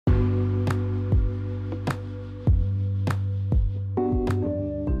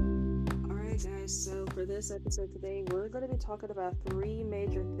this episode today, we're going to be talking about three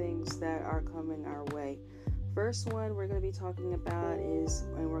major things that are coming our way. First one we're going to be talking about is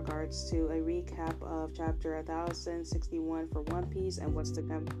in regards to a recap of chapter 1061 for One Piece and what's to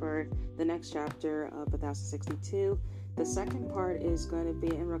come for the next chapter of 1062. The second part is going to be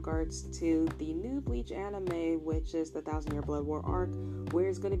in regards to the new Bleach anime, which is the 1,000 Year Blood War arc, where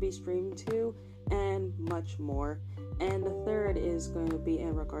it's going to be streamed to, and much more. And the third is going to be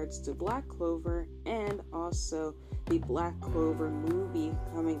in regards to Black Clover and also the Black Clover movie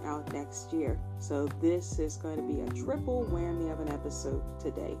coming out next year. So this is going to be a triple whammy of an episode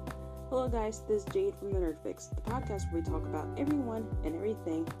today. Hello guys, this is Jade from The Nerd Fix, the podcast where we talk about everyone and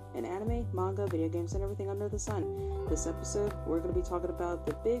everything in anime, manga, video games, and everything under the sun. This episode, we're going to be talking about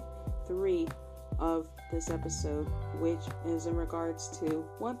the big three of this episode, which is in regards to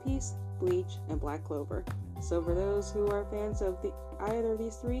One Piece, Bleach, and Black Clover. So for those who are fans of either of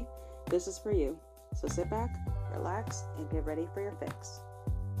these three, this is for you. So sit back, relax, and get ready for your fix.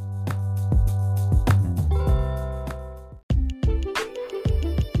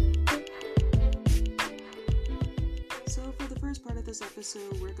 So for the first part of this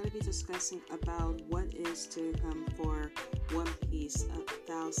episode, we're going to be discussing about what is to come for One Piece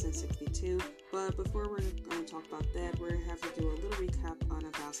 1062. But before we're going to talk about that, we're going to have to do a little recap on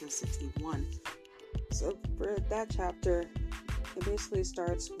 1061. So for that chapter, it basically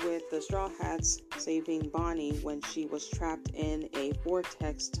starts with the Straw Hats saving Bonnie when she was trapped in a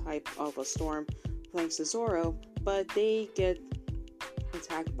vortex type of a storm thanks to Zoro, but they get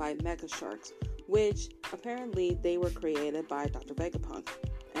attacked by Mega Sharks, which apparently they were created by Dr. Vegapunk.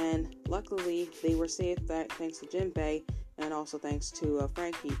 And luckily they were saved thanks to Jinbei and also thanks to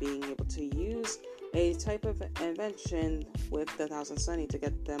Frankie being able to use a type of invention with the Thousand Sunny to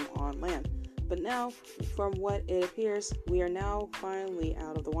get them on land. But now, from what it appears, we are now finally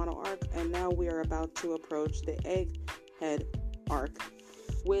out of the Wano arc, and now we are about to approach the Egghead arc,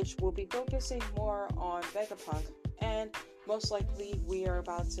 which will be focusing more on Vegapunk, and most likely we are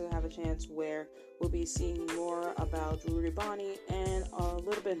about to have a chance where we'll be seeing more about Ruri Bonnie and a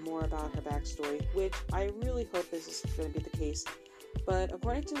little bit more about her backstory, which I really hope this is going to be the case. But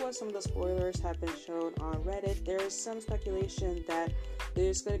according to what some of the spoilers have been shown on Reddit, there is some speculation that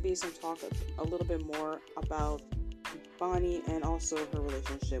there's going to be some talk a little bit more about Bonnie and also her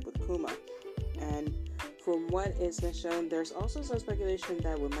relationship with Kuma. And from what has been shown, there's also some speculation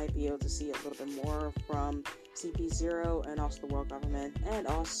that we might be able to see a little bit more from CP0 and also the world government, and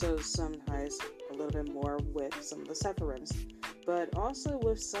also sometimes a little bit more with some of the Sephiroths, but also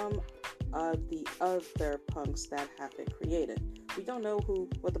with some of the other punks that have been created. We don't know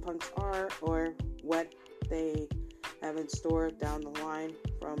what the punks are or what they have in store down the line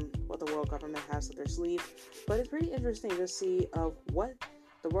from what the world government has up their sleeve, but it's pretty interesting to see what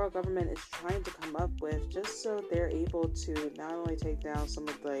the world government is trying to come up with, just so they're able to not only take down some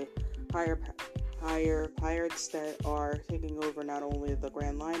of the higher pirates that are taking over not only the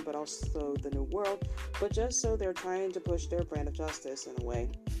Grand Line but also the New World, but just so they're trying to push their brand of justice in a way.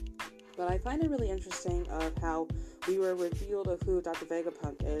 But I find it really interesting of how we were revealed of who Dr.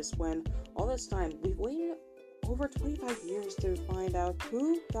 Vegapunk is when all this time we've waited over 25 years to find out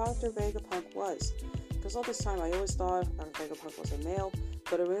who Dr. Vegapunk was. Because all this time I always thought Dr. Vegapunk was a male,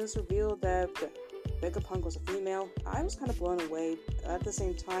 but it was revealed that Vegapunk was a female. I was kind of blown away. At the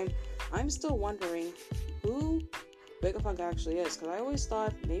same time, I'm still wondering who Vegapunk actually is, because I always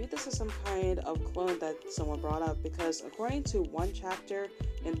thought maybe this is some kind of clone that someone brought up, because according to one chapter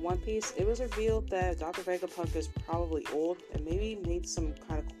in One Piece, it was revealed that Dr. Vegapunk is probably old and maybe made some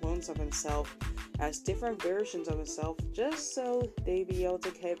kind of clones of himself as different versions of himself just so they'd be able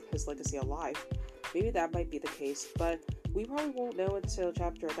to keep his legacy alive. Maybe that might be the case, but we probably won't know until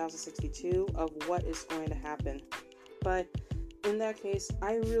chapter 1062 of what is going to happen. But in that case,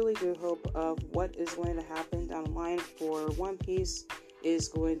 I really do hope of what is going to happen down the line for One Piece is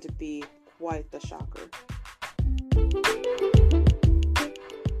going to be quite the shocker.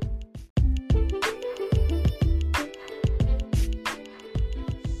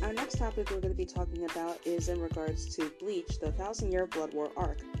 Our next topic we're going to be talking about is in regards to Bleach, the 1,000 Year Blood War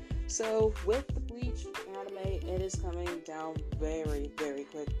arc. So with the Bleach anime, it is coming down very, very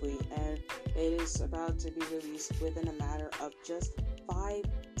quickly, and it is about to be released within a matter of just 5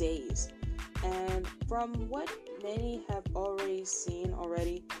 days. And from what many have already seen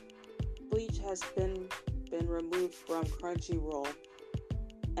already, Bleach has been removed from Crunchyroll,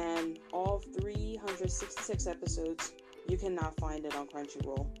 and all 366 episodes, you cannot find it on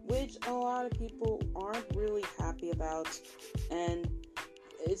Crunchyroll, which a lot of people aren't really happy about, and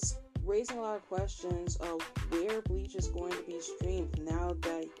it's raising a lot of questions of where Bleach is going to be streamed now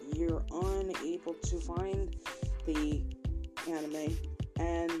that you're unable to find the anime.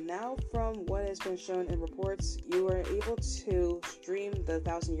 And now, from what has been shown in reports, you are able to stream the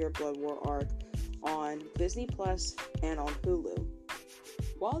 1,000-Year Blood War arc on Disney Plus and on Hulu.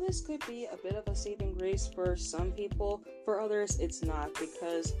 While this could be a bit of a saving grace for some people, for others it's not,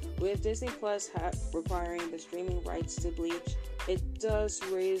 because with Disney Plus requiring the streaming rights to Bleach, it does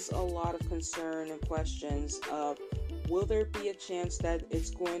raise a lot of concern and questions of, will there be a chance that it's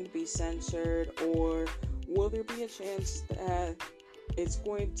going to be censored, or will there be a chance that it's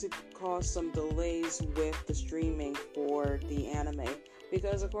going to cause some delays with the streaming for the anime?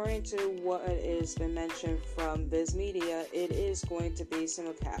 Because according to what has been mentioned from Viz Media, it is going to be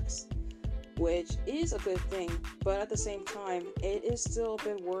simulcast, which is a good thing, but at the same time, it is still a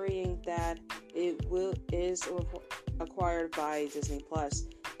bit worrying that it is acquired by Disney Plus,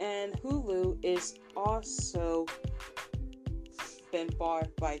 and Hulu is also been bought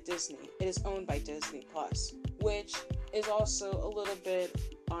by Disney. It is owned by Disney Plus, which is also a little bit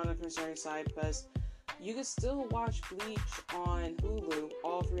on the concerning side, because you can still watch Bleach on Hulu,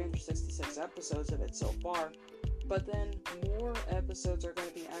 all 366 episodes of it so far, but then more episodes are going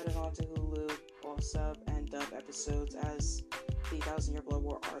to be added onto Hulu, all sub and dub episodes, as the 1,000-Year Blood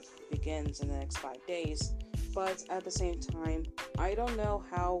War arc begins in the next 5 days. But at the same time, I don't know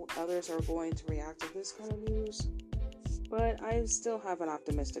how others are going to react to this kind of news. But I still have an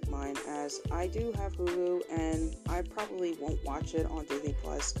optimistic mind, as I do have Hulu, and I probably won't watch it on Disney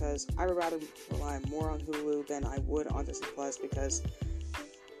Plus, because I would rather rely more on Hulu than I would on Disney Plus, because,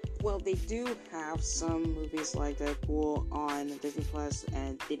 well, they do have some movies like Deadpool on Disney Plus,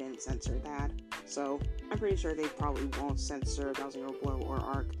 and they didn't censor that. So I'm pretty sure they probably won't censor 1,000-Year Blood War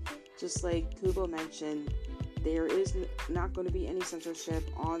arc. Just like Kubo mentioned, there is not going to be any censorship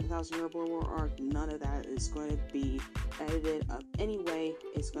on the 1,000-Year Blood War arc. None of that is going to be edited up anyway.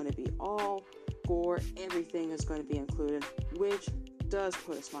 It's going to be all gore. Everything is going to be included, which does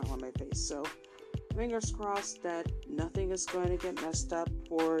put a smile on my face. So, fingers crossed that nothing is going to get messed up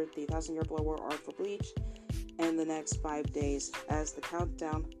for the 1,000-Year Blood War arc for Bleach in the next 5 days as the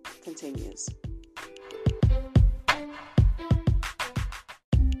countdown continues.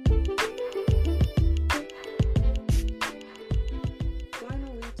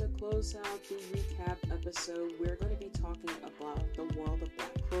 Out the recap episode, we're going to be talking about the world of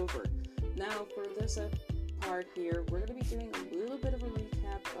Black Clover. Now, for this part here, we're going to be doing a little bit of a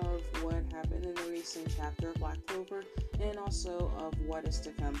recap of what happened in the recent chapter of Black Clover, and also of what is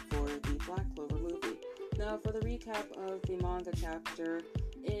to come for the Black Clover movie. Now, for the recap of the manga chapter,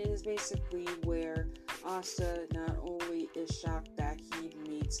 it is basically where Asta not only is shocked that he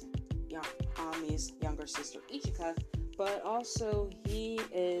meets Ami's younger sister Ichika, but also he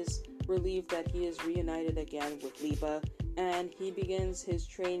is relieved that he is reunited again with Liba, and he begins his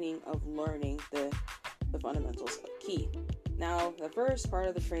training of learning the fundamentals of Ki. Now, the first part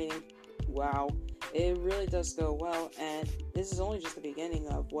of the training, wow, it really does go well, and this is only just the beginning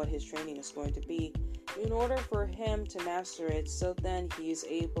of what his training is going to be, in order for him to master it, so then he's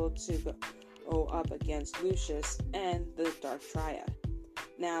able to go up against Lucius and the Dark Triad.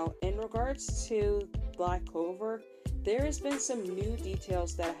 Now, in regards to Black Clover, there has been some new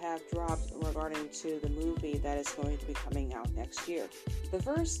details that have dropped regarding to the movie that is going to be coming out next year. The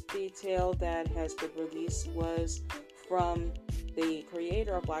first detail that has been released was from the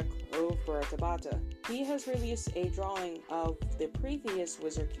creator of Black Clover, Tabata. He has released a drawing of the previous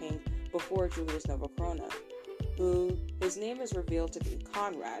Wizard King before Julius Novacrona, who his name is revealed to be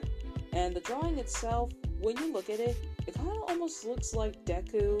Conrad. And the drawing itself, when you look at it, it kind of almost looks like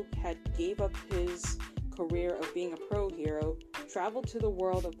Deku had gave up his career of being a pro hero, traveled to the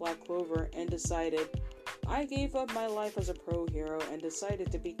world of Black Clover, and decided, I gave up my life as a pro hero and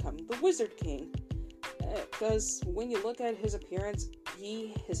decided to become the Wizard King. Because when you look at his appearance,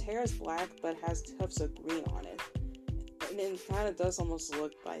 his hair is black but has tufts of green on it. And it kind of does almost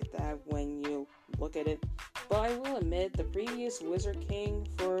look like that when you look at it. But I will admit, the previous Wizard King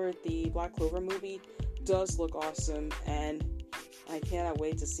for the Black Clover movie does look awesome, and I cannot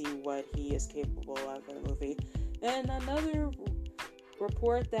wait to see what he is capable of in the movie. And another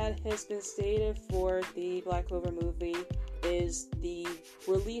report that has been stated for the Black Clover movie is the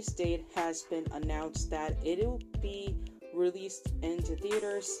release date has been announced that it will be released into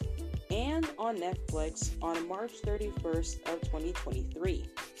theaters and on Netflix on March 31st of 2023.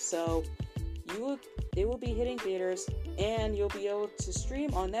 So it will be hitting theaters, and you'll be able to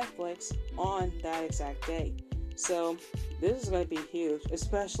stream on Netflix on that exact day. So this is going to be huge,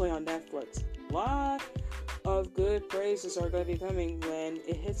 especially on Netflix. of good praises are going to be coming when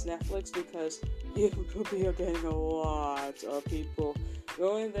it hits Netflix, because you will be getting a lot of people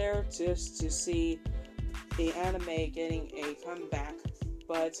going there just to see the anime getting a comeback.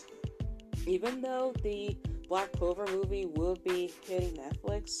 But even though the Black Clover movie will be hitting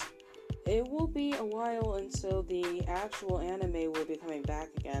Netflix, it will be a while until the actual anime will be coming back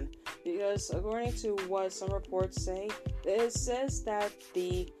again. Because according to what some reports say, it says that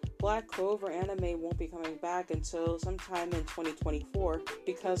the Black Clover anime won't be coming back until sometime in 2024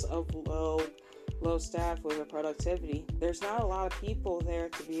 because of low staff with the productivity. There's not a lot of people there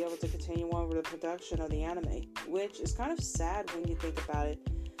to be able to continue on with the production of the anime, which is kind of sad when you think about it.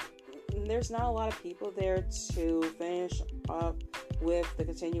 There's not a lot of people there to finish up with the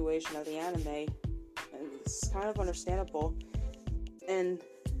continuation of the anime, and it's kind of understandable. And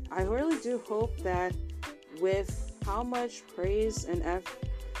I really do hope that with how much praise and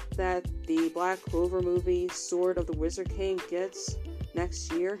that the Black Clover movie Sword of the Wizard King gets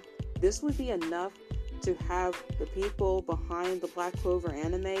next year, this would be enough to have the people behind the Black Clover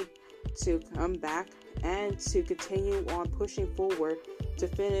anime to come back and to continue on pushing forward to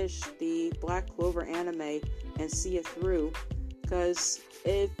finish the Black Clover anime and see it through. Because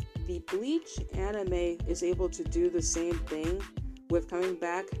if the Bleach anime is able to do the same thing with coming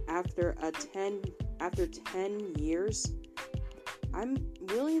back after 10 years, I'm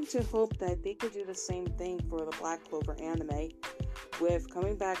willing to hope that they could do the same thing for the Black Clover anime, with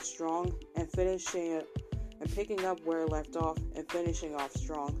coming back strong and finishing it and picking up where it left off and finishing off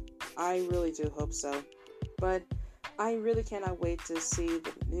strong. I really do hope so. But I really cannot wait to see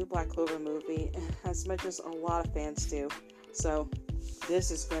the new Black Clover movie as much as a lot of fans do. So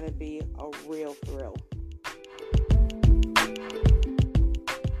this is going to be a real thrill.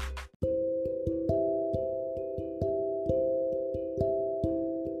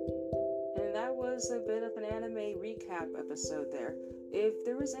 And that was a bit of an anime recap episode there. If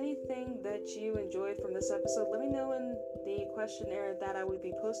there was anything that you enjoyed from this episode, let me know in the questionnaire that I would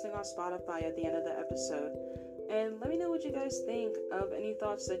be posting on Spotify at the end of the episode. And let me know what you guys think of any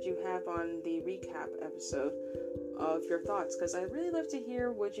thoughts that you have on the recap episode of your thoughts, because I'd really love to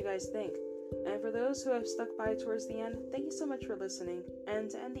hear what you guys think. And for those who have stuck by towards the end, thank you so much for listening. And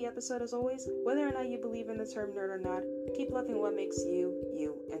to end the episode, as always, whether or not you believe in the term nerd or not, keep loving what makes you,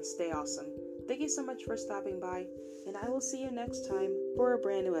 you, and stay awesome. Thank you so much for stopping by, and I will see you next time for a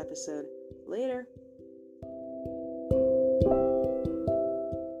brand new episode. Later!